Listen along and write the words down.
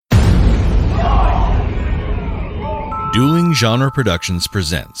Dueling Genre Productions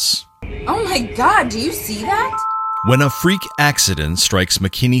presents... Oh my god, do you see that? When a freak accident strikes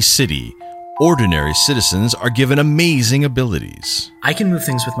McKinney City, ordinary citizens are given amazing abilities. I can move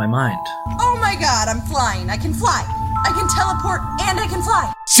things with my mind. Oh my god, I'm flying. I can fly. I can teleport and I can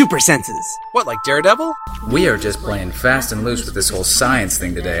fly. Super senses. What, like Daredevil? We are just playing fast and loose with this whole science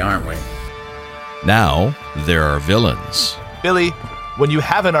thing today, aren't we? Now, there are villains. Billy, when you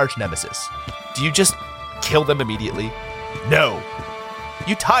have an arch nemesis, do you just kill them immediately? No.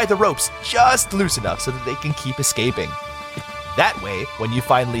 You tie the ropes just loose enough so that they can keep escaping. That way, when you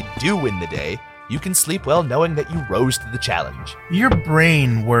finally do win the day, you can sleep well knowing that you rose to the challenge. Your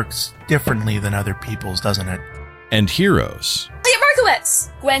brain works differently than other people's, doesn't it? And heroes. Leah Markowitz,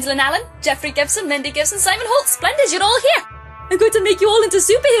 Gwendolyn Allen, Jeffrey Gibson, Mindy Gibson, Simon Holt. Splendid, you're all here. I'm going to make you all into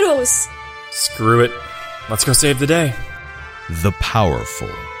superheroes. Screw it. Let's go save the day. The powerful.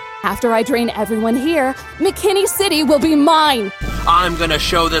 After I drain everyone here, McKinney City will be mine. I'm gonna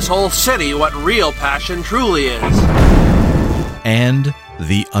show this whole city what real passion truly is. And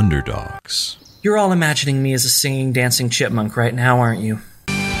the underdogs. You're all imagining me as a singing, dancing chipmunk right now, aren't you?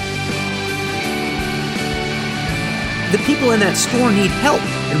 The people in that store need help,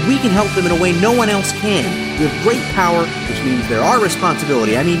 and we can help them in a way no one else can. We have great power, which means they're our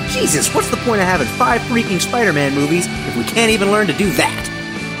responsibility. I mean, Jesus, what's the point of having 5 freaking Spider-Man movies if we can't even learn to do that?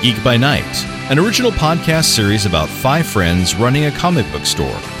 Geek by Night, an original podcast series about 5 friends running a comic book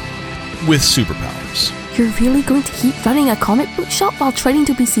store with superpowers. You're really going to keep running a comic book shop while trying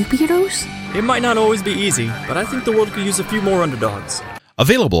to be superheroes? It might not always be easy, but I think the world could use a few more underdogs.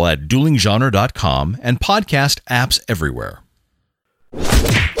 Available at duelinggenre.com and podcast apps everywhere.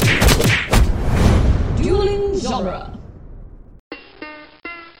 Dueling Genre.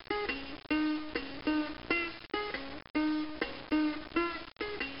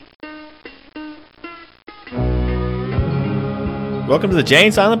 Welcome to the Jay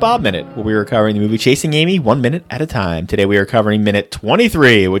and Silent Bob Minute, where we are covering the movie Chasing Amy 1 minute at a time. Today we are covering minute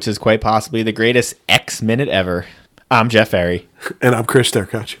 23, which is quite possibly the greatest X minute ever. I'm Jeff Ferry. And I'm Chris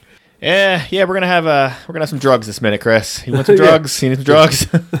Derkach. Yeah, we're gonna have some drugs this minute, Chris. You want some drugs? You need some drugs?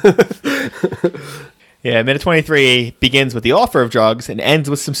 Yeah, minute 23 begins with the offer of drugs and ends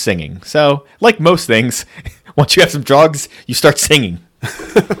with some singing. So, like most things, once you have some drugs, you start singing.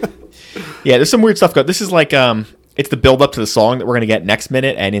 Yeah, there's some weird stuff going. This is like it's the build up to the song that we're gonna get next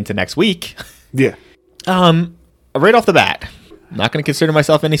minute and into next week. Yeah. Right off the bat, I'm not going to consider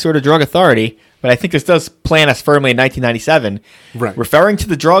myself any sort of drug authority, but I think this does plant us firmly in 1997, right? Referring to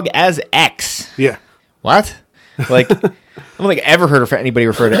the drug as X. Yeah. What? Like, I don't think I've ever heard of anybody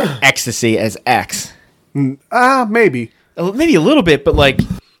refer to ecstasy as X. Maybe. Maybe a little bit, but like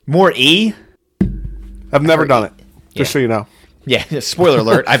more E. I've never done it, just so you know. Yeah, spoiler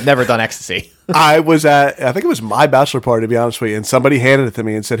alert, I've never done ecstasy. I think it was my bachelor party, to be honest with you, and somebody handed it to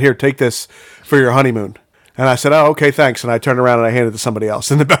me and said, "Here, take this for your honeymoon." And I said, "Oh, okay, thanks." And I turned around and I handed it to somebody else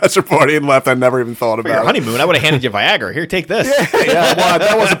in the bachelor party and left. I never even thought about it. For your honeymoon, I would have handed you Viagra. Here, take this. Yeah, well,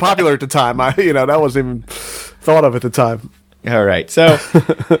 that wasn't popular at the time. That wasn't even thought of at the time. All right, so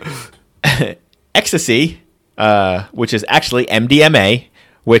ecstasy, which is actually MDMA,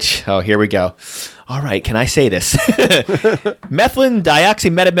 which, here we go. All right, can I say this? Methylene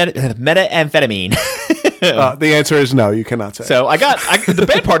dioxymethamphetamine. The answer is no, you cannot say. So the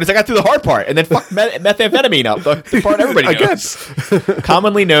bad part is I got through the hard part and then fucked methamphetamine up, the part everybody knows.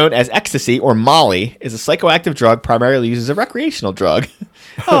 Commonly known as ecstasy or Molly is a psychoactive drug primarily used as a recreational drug.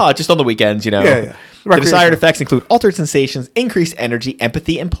 Just on the weekends, Yeah. The desired effects include altered sensations, increased energy,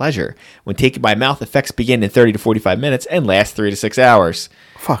 empathy, and pleasure. When taken by mouth, effects begin in 30 to 45 minutes and last 3 to 6 hours.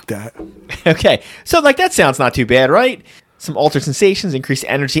 Fuck that. Okay, so that sounds not too bad, right? Some altered sensations, increased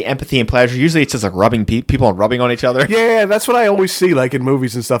energy, empathy, and pleasure. Usually it's just like rubbing people and rubbing on each other. Yeah, that's what I always see like in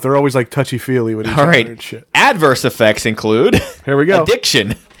movies and stuff. They're always like touchy-feely with each other and shit. Adverse effects include here we go.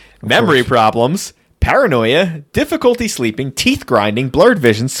 Addiction, memory problems, paranoia, difficulty sleeping, teeth grinding, blurred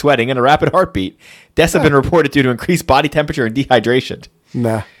vision, sweating, and a rapid heartbeat. Deaths have been reported due to increased body temperature and dehydration.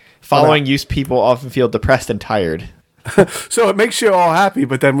 Nah. Following use, people often feel depressed and tired. So it makes you all happy,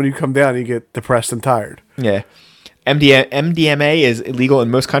 but then when you come down, you get depressed and tired. Yeah. MDMA is illegal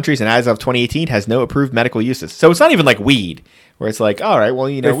in most countries, and as of 2018, has no approved medical uses. So it's not even like weed, where it's like, all right, well,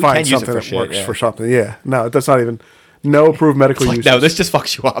 we can use it for shit. Works for something. Yeah. No, that's not even no approved medical uses. No, this just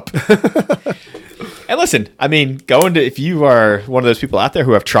fucks you up. And listen, I mean, if you are one of those people out there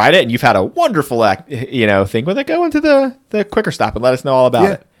who have tried it and you've had a wonderful thing with it, go into the Quicker Stop and let us know all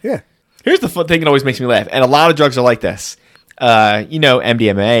about it. Yeah. Here's the fun thing that always makes me laugh, and a lot of drugs are like this.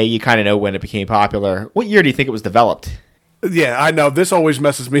 MDMA, you kind of know when it became popular. What year do you think it was developed? Yeah, I know. This always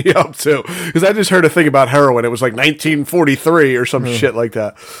messes me up, too. Because I just heard a thing about heroin. It was like 1943 or some shit like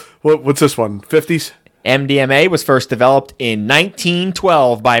that. What's this one? 50s? MDMA was first developed in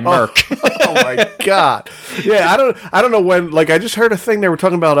 1912 by Merck. Oh my God. Yeah, I don't know when. Like, I just heard a thing they were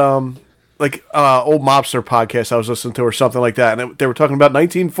talking about, old mobster podcast I was listening to or something like that. And they were talking about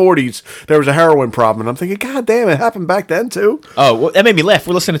 1940s. There was a heroin problem. And I'm thinking, God damn, it happened back then, too. Oh, well, that made me laugh.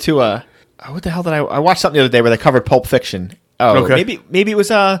 We're listening to, what the hell did I watched something the other day where they covered Pulp Fiction. Oh, okay. Maybe it was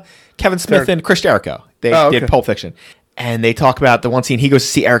Kevin Smith and Chris Jericho. They did Pulp Fiction. And they talk about the one scene he goes to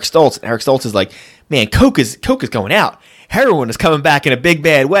see Eric Stoltz. And Eric Stoltz is like, man, Coke is going out. Heroin is coming back in a big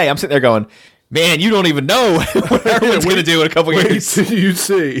bad way. I'm sitting there going, man, you don't even know what heroin's going to do in a couple years. Wait till you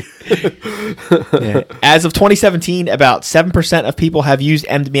see. Yeah. As of 2017, about 7% of people have used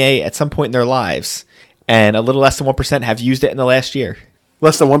MDMA at some point in their lives. And a little less than 1% have used it in the last year.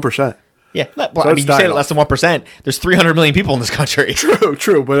 Less than 1%? Yeah. Well, so you say less than 1%. There's 300 million people in this country.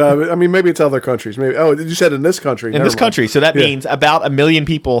 True. But, maybe it's other countries. Maybe. Oh, you said in this country. In this country. So that means about 1 million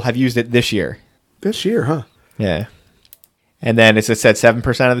people have used it this year. This year, huh? Yeah. And then it said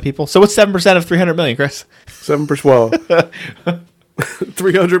 7% of the people. So what's 7% of 300 million, Chris? 7%. Well,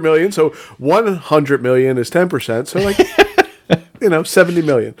 300 million. So 100 million is 10%. So like, 70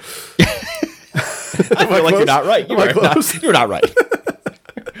 million. I feel like you're not right. You're not right.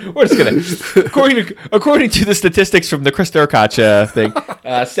 We're just gonna, according to the statistics from the Chris Durkach thing,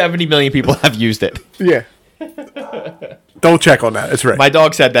 70 million people have used it. Yeah. Don't check on that. It's right. My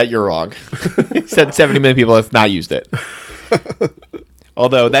dog said that you're wrong. He said 70 million people have not used it.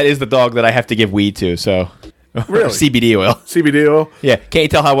 Although that is the dog that I have to give weed to, so really? CBD oil. CBD oil? Yeah. Can't you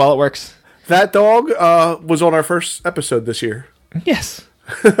tell how well it works? That dog was on our first episode this year. Yes.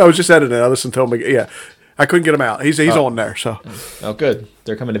 I was just editing it. I listened to him. Yeah. I couldn't get him out. He's on there, so. Oh, good.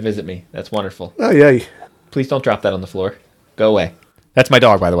 They're coming to visit me. That's wonderful. Oh, yeah. Please don't drop that on the floor. Go away. That's my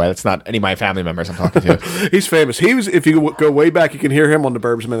dog, by the way. That's not any of my family members I'm talking to. He's famous. He was. If you go way back, you can hear him on the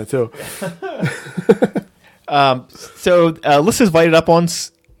Burbs Minute, too. So Alyssa's invited up on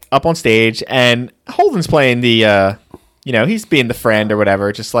stage, and Holden's playing the, he's being the friend or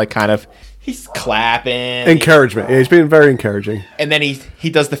whatever, just like kind of, he's clapping. Encouragement. Yeah, he's being very encouraging. And then he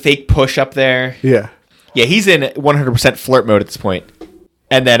does the fake push up there. Yeah. Yeah, he's in 100% flirt mode at this point.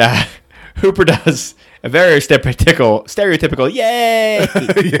 And then Hooper does a very stereotypical, yay!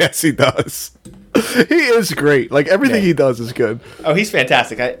 Yes, he does. He is great. Like, everything he does is good. Oh, he's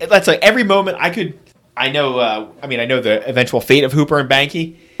fantastic. That's like every moment I know the eventual fate of Hooper and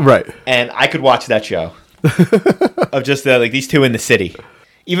Banky. Right. And I could watch that show of just these two in the city.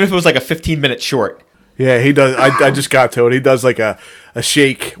 Even if it was like a 15-minute short. Yeah, he does. I just got to it. He does like a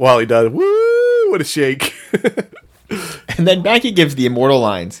shake while he does. Woo! What a shake. And then Banky gives the immortal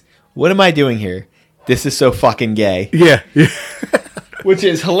lines. What am I doing here? This is so fucking gay. Yeah. Which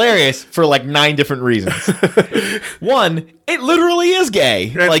is hilarious for like 9 different reasons. One, it literally is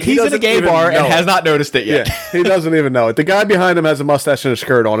gay. And like he's in a gay bar and has not noticed it yet. Yeah, he doesn't even know it. The guy behind him has a mustache and a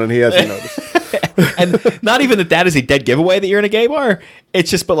skirt on and he hasn't noticed. And not even that is a dead giveaway that you're in a gay bar. It's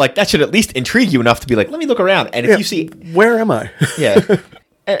just, but like that should at least intrigue you enough to be like, let me look around. And if you see, where am I?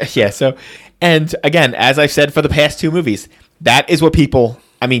 Yeah. So, and again, as I've said for the past 2 movies, that is what people,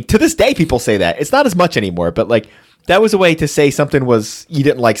 to this day, people say that. It's not as much anymore, but like that was a way to say something was, you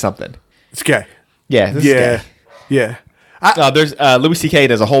didn't like something. It's gay. Yeah. This is gay. Yeah. There's Louis C.K.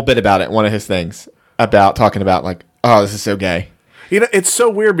 does a whole bit about it. One of his things about talking about like, oh, this is so gay. It's so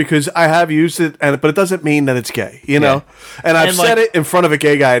weird because I have used it, but it doesn't mean that it's gay, know? And I've said it in front of a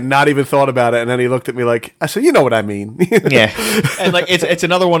gay guy and not even thought about it, and then he looked at me like, I said, you know what I mean. Yeah. And like, it's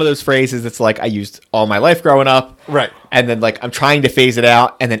another one of those phrases that's like I used all my life growing up. Right. And then like, I'm trying to phase it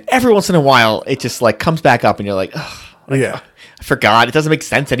out, and then every once in a while, it just like comes back up, and you're like, oh, yeah. I forgot. It doesn't make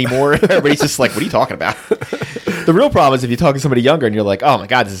sense anymore. Everybody's just like, what are you talking about? The real problem is if you talk to somebody younger and you're like, oh my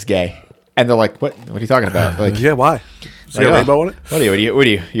God, this is gay. And they're like, what are you talking about? Like, yeah, why? See a rainbow on it? What are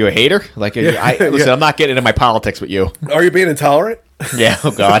you a hater? Like, listen, I'm not getting into my politics with you. Are you being intolerant? Yeah,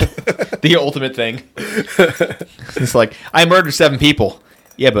 oh God. The ultimate thing. It's like, I murdered 7 people.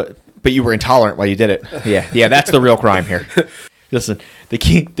 Yeah, but you were intolerant while you did it. Yeah, that's the real crime here. Listen, the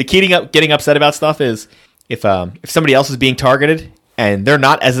getting upset about stuff is if somebody else is being targeted and they're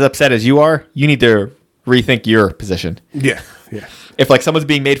not as upset as you are, you need to rethink your position. Yeah. If like someone's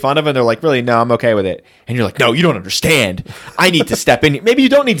being made fun of and they're like, really, no, I'm okay with it. And you're like, no, you don't understand. I need to step in. Maybe you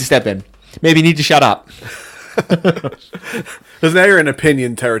don't need to step in. Maybe you need to shut up. Because now you're in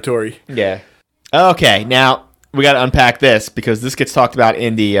opinion territory. Yeah. Okay, now we got to unpack this because this gets talked about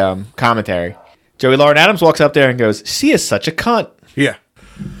in the commentary. Joey Lauren Adams walks up there and goes, she is such a cunt. Yeah.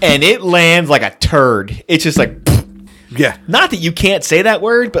 And it lands like a turd. It's just like, Yeah. Not that you can't say that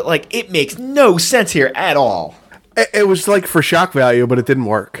word, but like it makes no sense here at all. It was like for shock value, but it didn't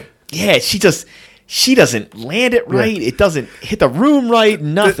work. Yeah, she doesn't land it right. Yeah. It doesn't hit the room right.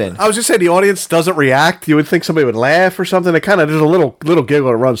 Nothing. I was just saying the audience doesn't react. You would think somebody would laugh or something. It kind of there's a little giggle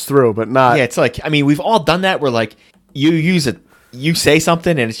that runs through, but not. Yeah, it's like we've all done that. Where like you say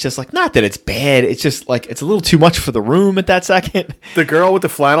something and it's just like not that it's bad. It's just like it's a little too much for the room at that second. The girl with the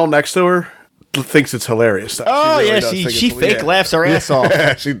flannel next to her thinks it's hilarious. Though. Oh she really she fake laughs her ass off.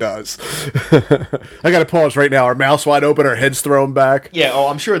 Yeah, she does. I got to pause right now. Her mouth's wide open, her head's thrown back. Yeah. Oh,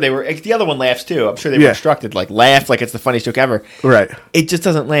 I'm sure they were. The other one laughs too. I'm sure they were instructed like laugh like it's the funniest joke ever. Right. It just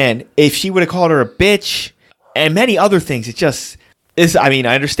doesn't land. If she would have called her a bitch and many other things, it just is. I mean,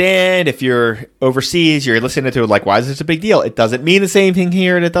 I understand if you're overseas, you're listening to it like, why is this a big deal? It doesn't mean the same thing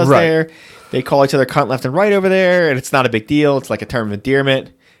here that it does there. They call each other cunt left and right over there, and it's not a big deal. It's like a term of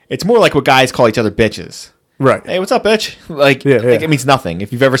endearment. It's more like what guys call each other bitches. Right. Hey, what's up, bitch? Like, it means nothing.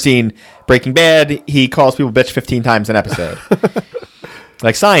 If you've ever seen Breaking Bad, he calls people bitch 15 times an episode.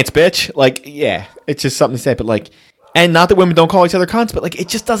 Like, science, bitch. Like, yeah, it's just something to say. But, like, and not that women don't call each other cunts, but, like, it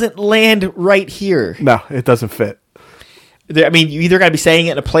just doesn't land right here. No, it doesn't fit. I mean, you either got to be saying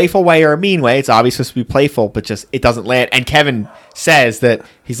it in a playful way or a mean way. It's obviously supposed to be playful, but just it doesn't land. And Kevin says that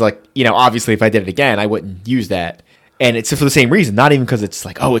he's like, obviously, if I did it again, I wouldn't use that. And it's for the same reason, not even because it's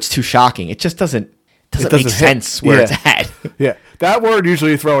like, oh, it's too shocking. It just doesn't make sense where it's at. Yeah, that word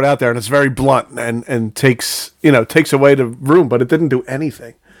usually you throw it out there, and it's very blunt and takes away the room, but it didn't do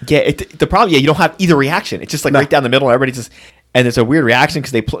anything. Yeah, the problem, you don't have either reaction. It's just like right down the middle, and everybody just, and it's a weird reaction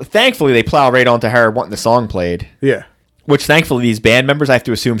because thankfully they plow right onto her wanting the song played. Yeah, which thankfully these band members, I have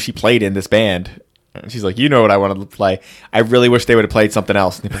to assume she played in this band. And she's like, what I wanted to play. I really wish they would have played something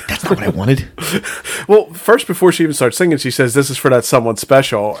else. And they're like, that's not what I wanted. Well, first, before she even starts singing, she says, this is for that someone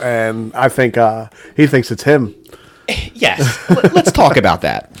special. And I think he thinks it's him. Yes. Let's talk about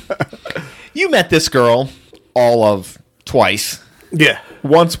that. You met this girl all of twice. Yeah.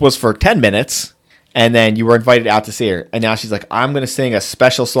 Once was for 10 minutes. And then you were invited out to see her. And now she's like, I'm going to sing a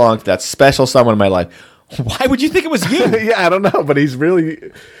special song to that special someone in my life. Why would you think it was you? Yeah, I don't know, but he's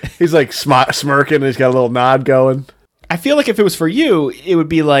like smirking and he's got a little nod going. I feel like if it was for you, it would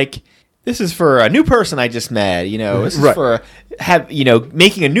be like, this is for a new person I just met, this is for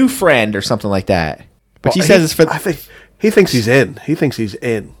making a new friend or something like that. But she says it's for... I think he thinks he's in. He thinks he's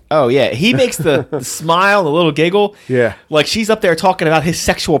in. Oh, yeah. He makes the smile, the little giggle. Yeah. Like she's up there talking about his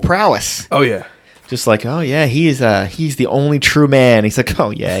sexual prowess. Oh, yeah. Just like, oh yeah, he's the only true man. He's like, oh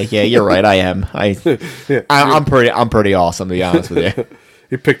yeah, you're right, I am. I'm pretty awesome, to be honest with you.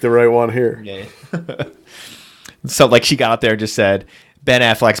 You picked the right one here. Yeah. So like she got up there and just said, Ben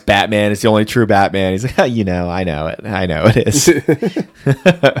Affleck's Batman is the only true Batman. He's like, oh, I know it is.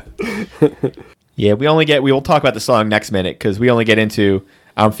 Yeah, we will talk about the song next minute because we only get into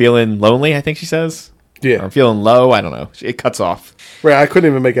I'm feeling lonely, I think she says. Yeah. Or I'm feeling low, I don't know. It cuts off. Right, I couldn't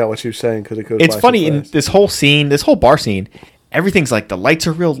even make out what she was saying because it could. It's funny in this whole scene, this whole bar scene, everything's like the lights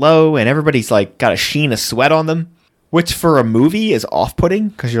are real low and everybody's like got a sheen of sweat on them, which for a movie is off-putting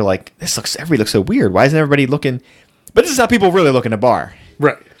because you're like, everybody looks so weird. Why isn't everybody looking? But this is how people really look in a bar.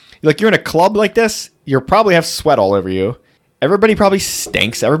 Right. Like you're in a club like this, you probably have sweat all over you. Everybody probably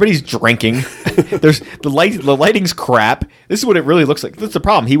stinks. Everybody's drinking. There's the lighting's crap. This is what it really looks like. That's the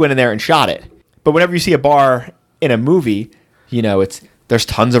problem. He went in there and shot it. But whenever you see a bar in a movie, there's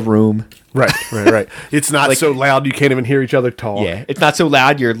tons of room. Right. It's not so loud you can't even hear each other talk. Yeah, it's not so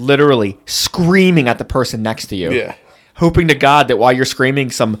loud you're literally screaming at the person next to you. Yeah. Hoping to God that while you're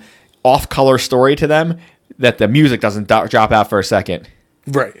screaming some off-color story to them, that the music doesn't drop out for a second.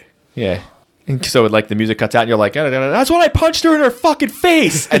 Right. Yeah. And so like the music cuts out and you're like, that's when I punched her in her fucking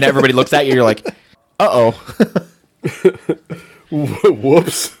face. And everybody looks at you and you're like, uh-oh.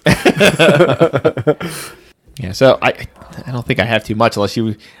 Whoops. Yeah, so I don't think I have too much unless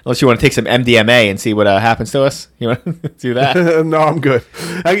you want to take some MDMA and see what happens to us. You want to do that? No, I'm good.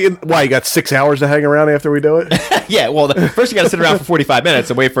 Why, you got 6 hours to hang around after we do it? Yeah, well, first you got to sit around for 45 minutes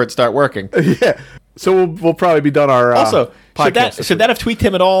and wait for it to start working. Yeah, so we'll probably be done our also, podcast. Should that have tweaked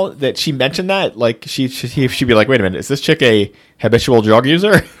him at all that she mentioned that? Like, she'd be like, wait a minute, is this chick a habitual drug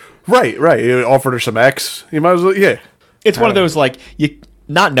user? Right. You offered her some X. You might as well, yeah. It's one of those, like, you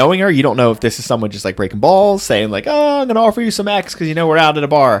not knowing her, you don't know if this is someone just, like, breaking balls, saying, like, oh, I'm going to offer you some X because we're out at a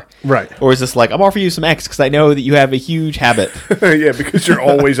bar. Right. Or is this like, I'm offering you some X because I know that you have a huge habit. Yeah, because you're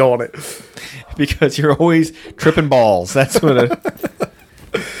always on it. Because you're always tripping balls. That's what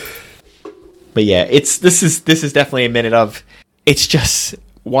But yeah, this is definitely a minute of, it's just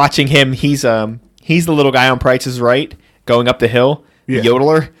watching him. He's the little guy on Price is Right going up the hill, the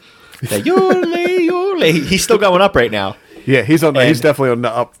yodeler. The yodeling, He's still going up right now. Yeah, he's on. He's definitely on the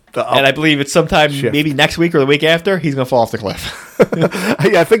up. And I believe it's sometime shift. maybe next week or the week after he's going to fall off the cliff.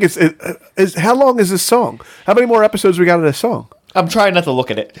 Yeah, I think it's. How long is this song? How many more episodes we got of this song? I'm trying not to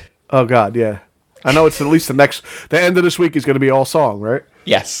look at it. Oh God, yeah. I know it's at least the end of this week is going to be all song, right?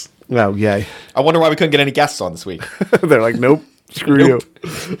 Yes. Oh, yay. I wonder why we couldn't get any guests on this week. They're like, nope, screw you.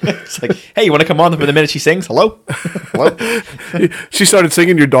 It's like, hey, you want to come on for the minute she sings? Hello? Hello? She started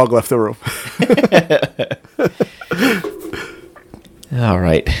singing, your dog left the room. All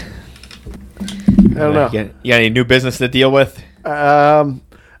right. I don't know. You got any new business to deal with?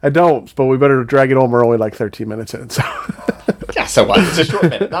 I don't, but we better drag it home. We're only like 13 minutes in, so... Yeah, so what? It's a short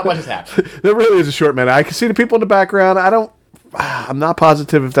minute. Not much has happened. There really is a short minute. I can see the people in the background. I'm not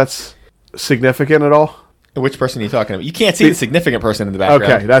positive if that's significant at all. Which person are you talking about? You can't see the significant person in the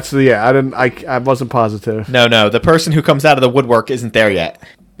background. Okay, I wasn't positive. No, the person who comes out of the woodwork isn't there yet.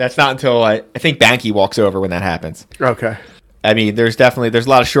 That's not until I think Banky walks over when that happens. Okay. I mean, there's a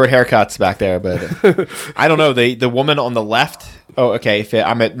lot of short haircuts back there, but I don't know. The woman on the left. Oh, okay.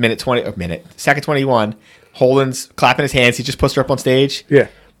 I'm at second 21. Holden's clapping his hands. He just pushed her up on stage. Yeah.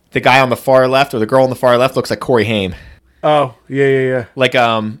 The guy on the far left, or the girl on the far left, looks like Corey Haim. Oh, yeah. Like,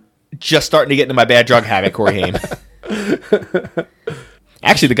 just starting to get into my bad drug habit, Corey Haim.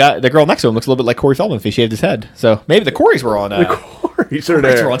 Actually, the girl next to him looks a little bit like Corey Feldman if he shaved his head. So maybe the Corys were on. The Corys are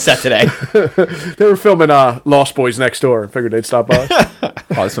there. Were on set today. They were filming Lost Boys Next Door. Figured they'd stop by.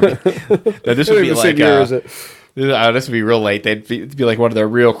 This would be like. This would be real late. They'd be like one of the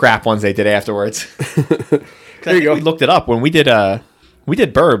real crap ones they did afterwards. There you go. We looked it up when we did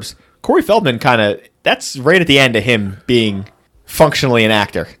Burbs. Corey Feldman that's right at the end of him being functionally an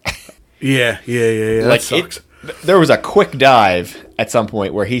actor. Yeah. That sucks. There was a quick dive at some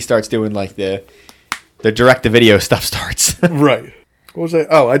point where he starts doing like the direct-to-video stuff starts. Right. What was that?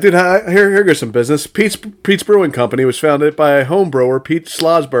 Oh, I did. Here goes some business. Pete's Brewing Company was founded by home brewer Pete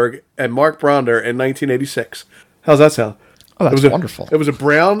Slosberg and Mark Bronder in 1986. How's that sound? Oh, that's wonderful. It was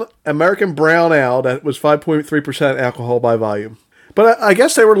a American brown ale that was 5.3% alcohol by volume. But I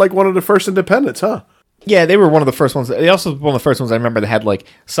guess they were like one of the first independents, huh? Yeah, they were one of the first ones. They also one of the first ones I remember that had like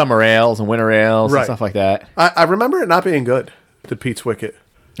summer ales and winter ales and stuff like that. I remember it not being good, the Pete's Wicket.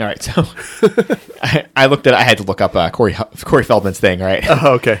 All right, so I had to look up Corey Feldman's thing, right?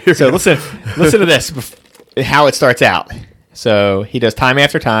 Oh, okay. So listen to this, how it starts out. So he does Time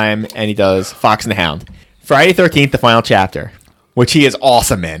After Time, and he does Fox and the Hound. Friday 13th, the final chapter, which he is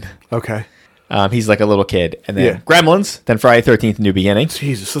awesome in. Okay. He's like a little kid, and then Gremlins, then Friday 13th, New Beginning.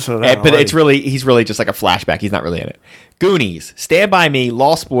 Jesus, listen to that. But he's really just like a flashback. He's not really in it. Goonies, Stand By Me,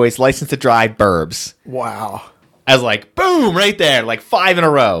 Lost Boys, License to Drive, Burbs. Wow. I was like, boom, right there, like 5 in a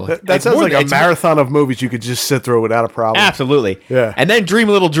row. That sounds like a marathon of movies you could just sit through without a problem. Absolutely. Yeah. And then Dream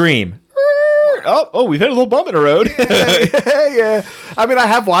a Little Dream. Oh, we've hit a little bump in the road. Yeah. I mean, I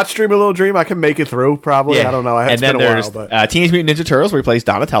have watched Dream a Little Dream. I can make it through, probably. Yeah. I don't know. It's been a while. But Teenage Mutant Ninja Turtles, where he plays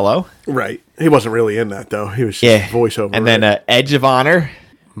Donatello. Right. He wasn't really in that, though. He was just voiceover. And then Edge of Honor.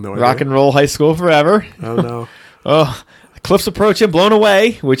 No Rock idea. and Roll High School Forever. Oh, no. Oh, Cliff's Approaching, Blown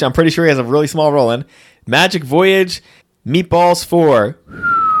Away, which I'm pretty sure he has a really small role in. Magic Voyage, Meatballs 4.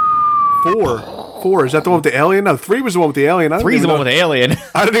 4? Is that the one with the alien? No, 3 was the one with the alien. 3 is the one with the alien.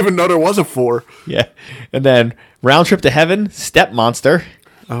 I didn't even know there was a 4. Yeah. And then Round Trip to Heaven, Step Monster.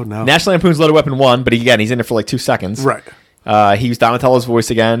 Oh, no. National Lampoon's Loaded Weapon 1, but he's in it for like 2 seconds. Right. He used Donatello's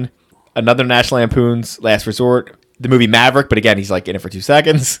voice again. Another National Lampoon's Last Resort. The movie Maverick, but again, he's like in it for 2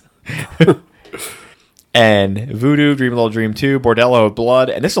 seconds. And Voodoo, Dream a Little Dream 2, Bordello of Blood.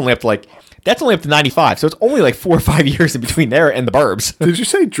 And this is only up to that's only up to 95. So it's only like 4 or 5 years in between there and the Burbs. Did you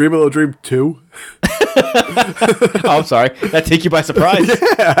say Dream a Little Dream 2? Oh, I'm sorry. That take you by surprise.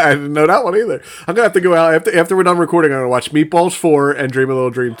 Yeah, I didn't know that one either. I'm going to have to go out. After we're done recording, I'm going to watch Meatballs 4 and Dream a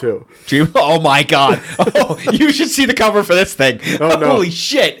Little Dream 2. Oh, my God. Oh, you should see the cover for this thing. Oh, no. Holy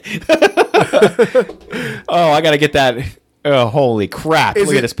shit. Oh, I got to get that. Oh, holy crap.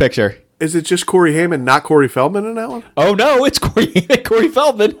 Look at this picture. Is it just Corey Haim and not Corey Feldman in that one? Oh, no. It's Corey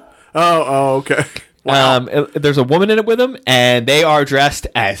Feldman. Oh, okay. Wow. There's a woman in it with him, and they are dressed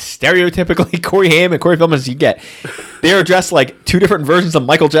as stereotypically Corey Haim and Corey Feldman as you get. They are dressed like 2 different versions of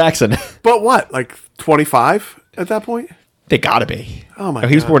Michael Jackson. But what, like 25 at that point? They gotta be. Oh my God.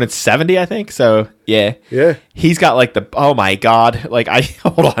 He was born in 70, I think. So yeah. He's got like the oh my God. Like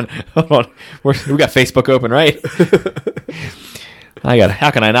hold on. We got Facebook open, right?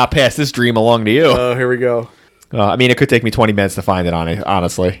 How can I not pass this dream along to you? Oh, here we go. I mean, it could take me 20 minutes to find it on it,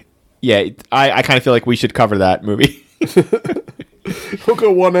 honestly. Yeah, I kind of feel like we should cover that movie. We'll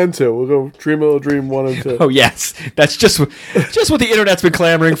go 1 and 2. We'll go Dream a Little Dream 1 and 2. Oh yes, that's just what the internet's been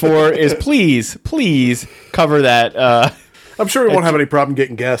clamoring for. Is please cover that. I'm sure we won't have any problem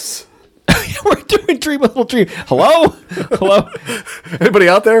getting guests. We're doing Dream a Little Dream. Hello. Anybody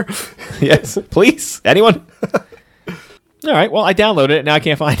out there? Yes, please. Anyone? All right. Well, I downloaded it. Now I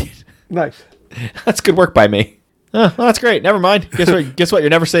can't find it. Nice. That's good work by me. Oh, well, that's great. Never mind. Guess what? You're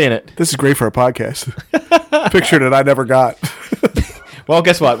never saying it. This is great for a podcast. Picture that I never got. Well,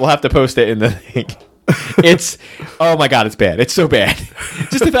 guess what? We'll have to post it in the thing. It's, oh my God, it's bad. It's so bad.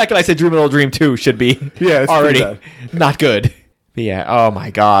 Just the fact that I said Dream a Little Dream 2 should be already not good. But yeah, oh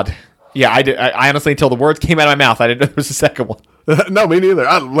my God. Yeah, I honestly, until the words came out of my mouth, I didn't know there was a second one. No, me neither.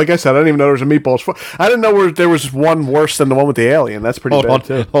 Like I said, I didn't even know there was a Meatballs. I didn't know there was one worse than the one with the alien. That's pretty bad,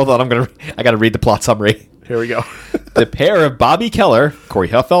 too. Hold on, I got to read the plot summary. Here we go. The pair of Bobby Keller, Corey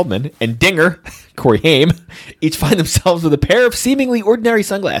Feldman, and Dinger, Corey Haim, each find themselves with a pair of seemingly ordinary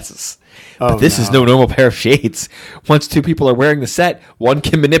sunglasses. But this is no normal pair of shades. Once two people are wearing the set, one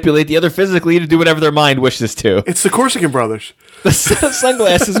can manipulate the other physically to do whatever their mind wishes to. It's the Corsican brothers. The set of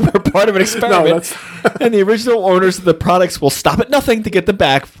sunglasses were part of an experiment, and the original owners of the products will stop at nothing to get them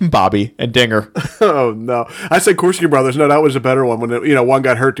back from Bobby and Dinger. Oh, no. I said Corsican brothers. No, that was a better one. When one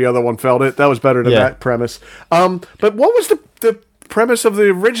got hurt, the other one felt it. That was better than that premise. But what was the premise of the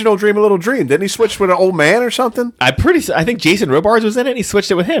original Dream a Little Dream? Didn't he switch with an old man or something? I think Jason Robards was in it, and he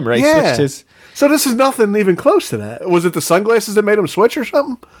switched it with him, right? Yeah. So this is nothing even close to that. Was it the sunglasses that made him switch or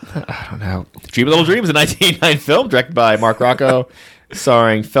something? I don't know. Dream a Little Dream is a 1989 film directed by Mark Rocco,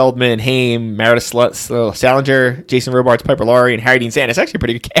 starring Feldman, Haim, Meredith Salinger, Jason Robards, Piper Laurie, and Harry Dean Stanton. It's actually a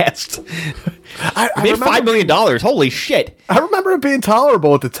pretty good cast. It made $5 million. Holy shit. I remember it being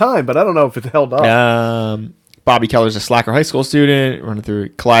tolerable at the time, but I don't know if it held up. Bobby Keller's a slacker high school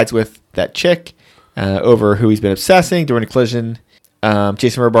student, collides with that chick over who he's been obsessing during a collision.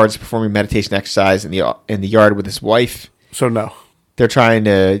 Jason Robards is performing meditation exercise in the yard with his wife. So no. They're trying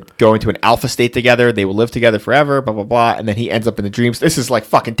to go into an alpha state together. They will live together forever, blah, blah, blah. And then he ends up in the dreams. This is like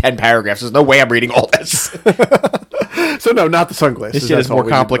fucking 10 paragraphs. There's no way I'm reading all this. So no, not the sunglasses. This shit is more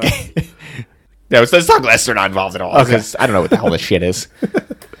complicated. No, the sunglasses are not involved at all. Okay. I don't know what the hell this shit is.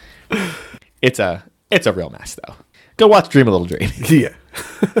 It's a real mess, though. Go watch Dream a Little Dream. Yeah.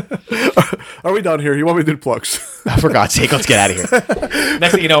 Are we done here? You want me to do the plugs? Oh, for God's sake, let's get out of here.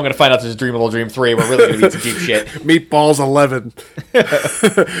 Next thing you know, I'm going to find out there's a Dream a Little Dream 3. We're really going to be some deep shit. Meatballs 11.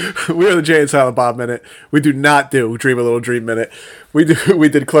 We are the Jay and Silent Bob Minute. We do not do Dream a Little Dream Minute. We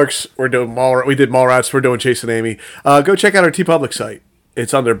did Clerks. We did Mallrats. We're doing Chase and Amy. Go check out our TeePublic site.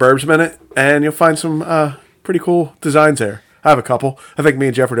 It's under Burbs Minute, and you'll find some pretty cool designs there. I have a couple. I think me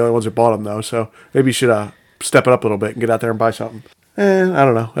and Jeff are the only ones that bought them, though, so maybe you should step it up a little bit and get out there and buy something. And I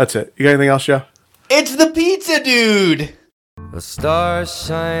don't know. That's it. You got anything else, Joe? It's the Pizza Dude! The stars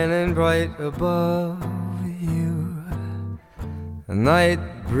shining bright above you. The night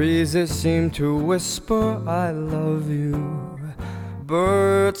breezes seem to whisper, I love you.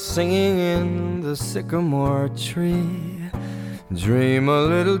 Birds singing in the sycamore tree. Dream a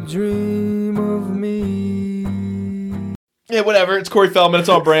little dream of me. Yeah, whatever. It's Corey Feldman. It's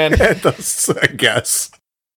on brand. It does, I guess.